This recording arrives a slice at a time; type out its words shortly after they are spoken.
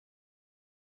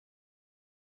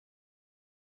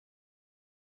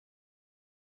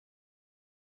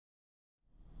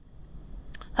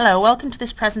Hello, welcome to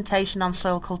this presentation on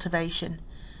soil cultivation.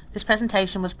 This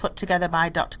presentation was put together by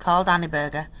Dr. Carl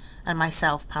Danneberger and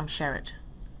myself, Pam Sherratt.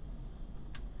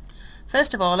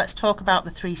 First of all, let's talk about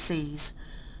the 3 C's.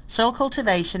 Soil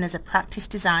cultivation is a practice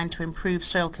designed to improve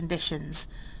soil conditions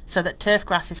so that turf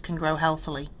grasses can grow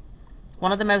healthily.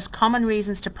 One of the most common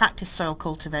reasons to practice soil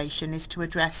cultivation is to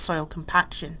address soil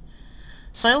compaction.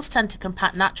 Soils tend to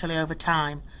compact naturally over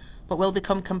time, but will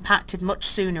become compacted much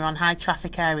sooner on high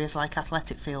traffic areas like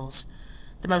athletic fields.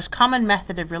 The most common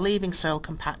method of relieving soil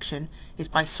compaction is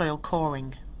by soil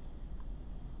coring.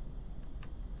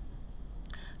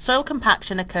 Soil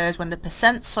compaction occurs when the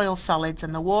percent soil solids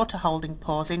and the water holding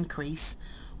pores increase,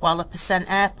 while the percent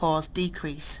air pores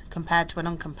decrease compared to an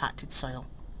uncompacted soil.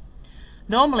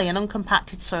 Normally an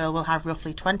uncompacted soil will have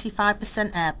roughly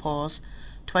 25% air pores,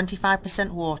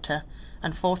 25% water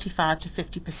and 45 to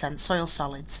 50% soil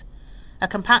solids. A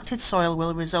compacted soil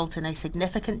will result in a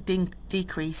significant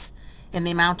decrease in the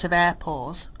amount of air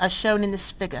pores, as shown in this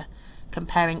figure,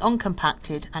 comparing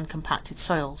uncompacted and compacted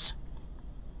soils.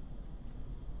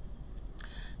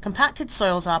 Compacted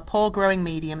soils are poor growing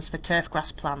mediums for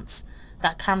turfgrass plants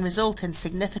that can result in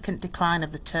significant decline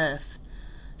of the turf.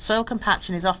 Soil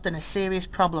compaction is often a serious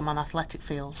problem on athletic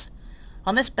fields.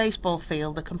 On this baseball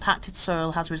field, the compacted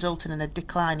soil has resulted in a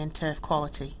decline in turf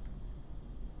quality.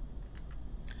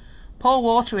 Poor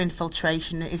water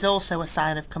infiltration is also a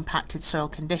sign of compacted soil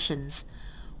conditions,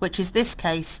 which in this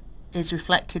case is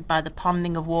reflected by the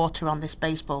ponding of water on this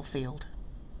baseball field.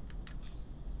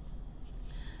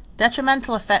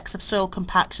 Detrimental effects of soil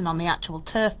compaction on the actual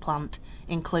turf plant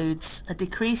includes a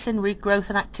decrease in root growth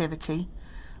and activity,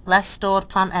 less stored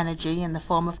plant energy in the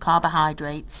form of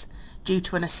carbohydrates due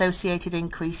to an associated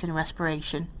increase in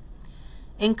respiration,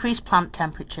 increased plant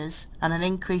temperatures, and an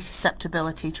increased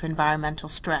susceptibility to environmental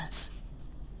stress.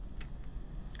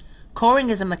 Coring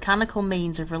is a mechanical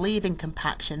means of relieving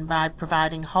compaction by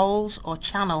providing holes or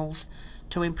channels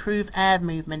to improve air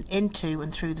movement into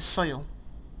and through the soil.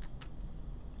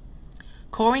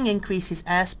 Coring increases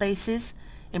air spaces,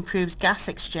 improves gas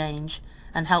exchange,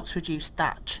 and helps reduce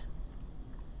thatch.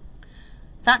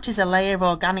 Thatch is a layer of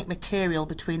organic material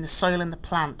between the soil and the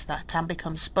plant that can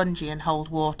become spongy and hold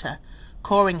water.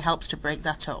 Coring helps to break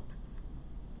that up.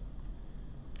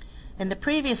 In the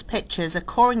previous pictures, a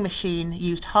coring machine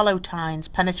used hollow tines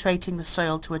penetrating the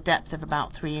soil to a depth of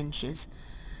about 3 inches.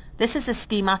 This is a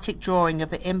schematic drawing of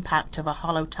the impact of a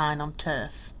hollow tine on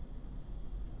turf.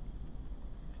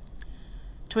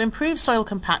 To improve soil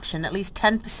compaction, at least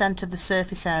 10% of the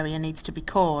surface area needs to be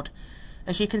cored.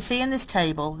 As you can see in this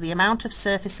table, the amount of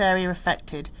surface area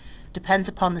affected depends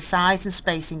upon the size and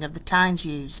spacing of the tines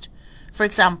used. For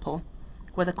example,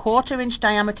 with a 1/4 inch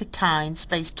diameter tine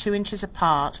spaced 2 inches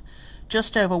apart,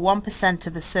 just over 1%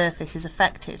 of the surface is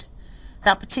affected.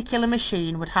 That particular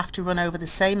machine would have to run over the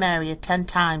same area 10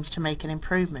 times to make an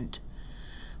improvement.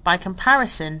 By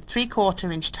comparison,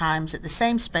 3/4 inch tines at the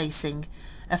same spacing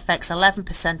affects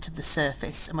 11% of the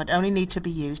surface and would only need to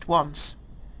be used once.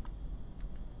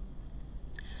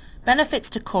 Benefits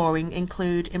to coring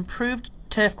include improved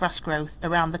turfgrass growth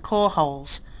around the core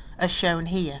holes, as shown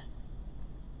here.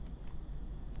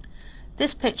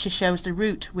 This picture shows the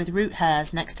root with root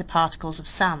hairs next to particles of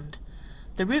sand.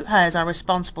 The root hairs are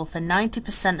responsible for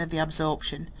 90% of the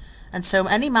absorption, and so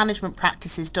any management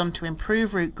practices done to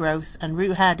improve root growth and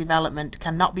root hair development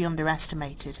cannot be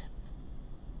underestimated.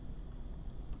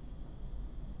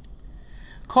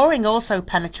 Coring also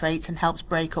penetrates and helps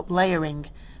break up layering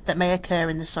that may occur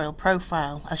in the soil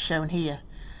profile, as shown here.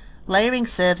 Layering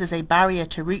serves as a barrier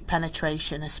to root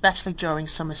penetration, especially during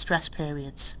summer stress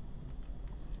periods.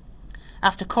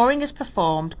 After coring is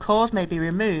performed, cores may be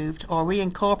removed or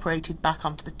reincorporated back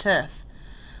onto the turf.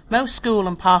 Most school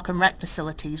and park and rec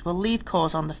facilities will leave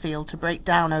cores on the field to break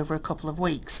down over a couple of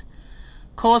weeks.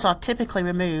 Cores are typically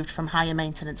removed from higher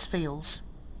maintenance fields.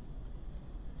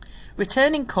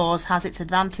 Returning cores has its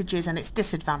advantages and its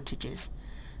disadvantages.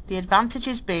 The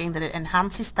advantages being that it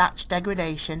enhances thatch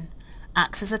degradation,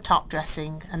 acts as a top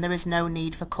dressing, and there is no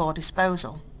need for core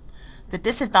disposal. The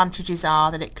disadvantages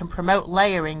are that it can promote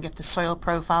layering if the soil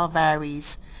profile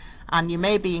varies, and you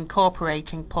may be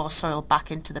incorporating poor soil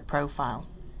back into the profile.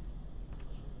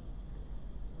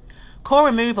 Core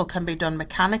removal can be done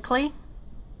mechanically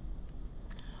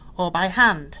or by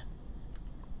hand.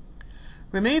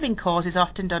 Removing cores is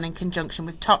often done in conjunction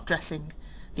with top dressing.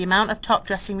 The amount of top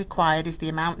dressing required is the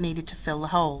amount needed to fill the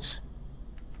holes.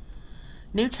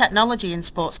 New technology in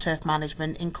sports turf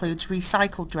management includes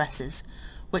recycled dressers,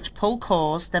 which pull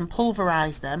cores, then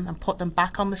pulverise them and put them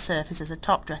back on the surface as a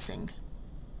top dressing.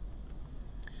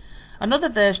 Another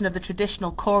version of the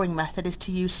traditional coring method is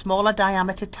to use smaller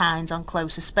diameter tines on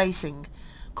closer spacing,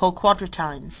 called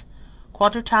quadratines.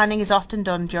 Quadratining is often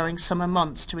done during summer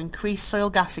months to increase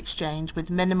soil gas exchange with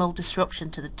minimal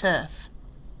disruption to the turf.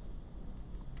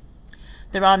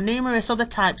 There are numerous other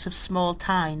types of small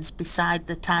tines beside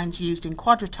the tines used in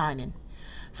quadratining.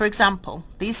 For example,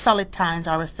 these solid tines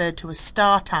are referred to as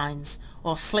star tines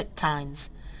or slit tines.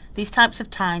 These types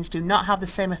of tines do not have the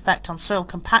same effect on soil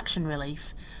compaction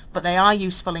relief, but they are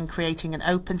useful in creating an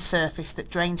open surface that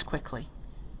drains quickly.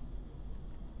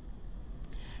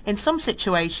 In some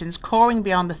situations, coring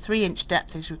beyond the 3-inch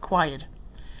depth is required.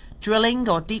 Drilling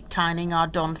or deep tining are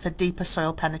done for deeper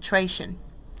soil penetration.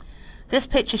 This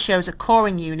picture shows a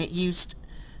coring unit used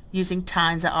using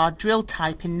tines that are drill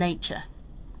type in nature.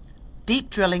 Deep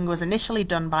drilling was initially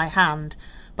done by hand,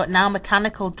 but now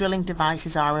mechanical drilling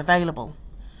devices are available.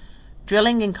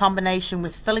 Drilling in combination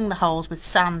with filling the holes with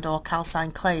sand or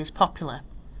calcined clay is popular.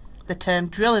 The term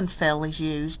drill and fill is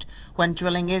used when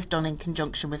drilling is done in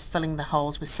conjunction with filling the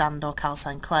holes with sand or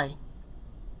calcined clay.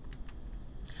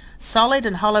 Solid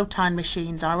and hollow tine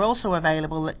machines are also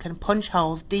available that can punch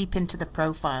holes deep into the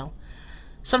profile.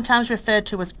 Sometimes referred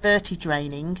to as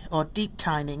verti-draining or deep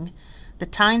tining, the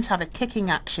tines have a kicking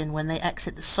action when they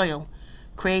exit the soil,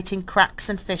 creating cracks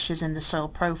and fissures in the soil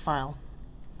profile.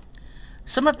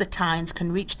 Some of the tines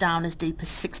can reach down as deep as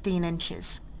 16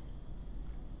 inches.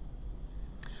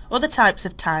 Other types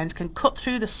of tines can cut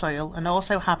through the soil and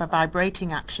also have a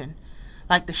vibrating action,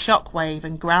 like the shockwave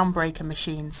and groundbreaker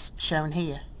machines shown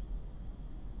here.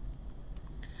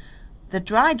 The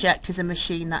dry-ject is a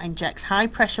machine that injects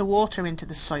high-pressure water into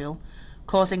the soil,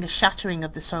 causing a shattering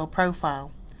of the soil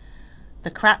profile.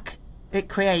 The crack it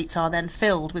creates are then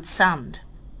filled with sand.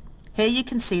 Here you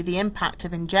can see the impact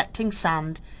of injecting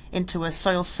sand into a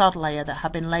soil sod layer that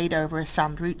had been laid over a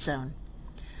sand root zone.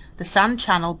 The sand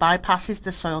channel bypasses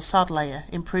the soil sod layer,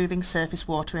 improving surface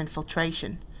water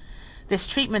infiltration. This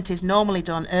treatment is normally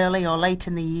done early or late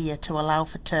in the year to allow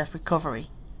for turf recovery.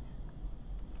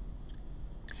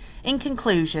 In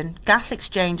conclusion, gas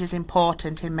exchange is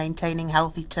important in maintaining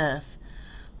healthy turf.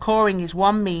 Coring is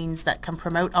one means that can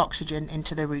promote oxygen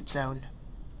into the root zone.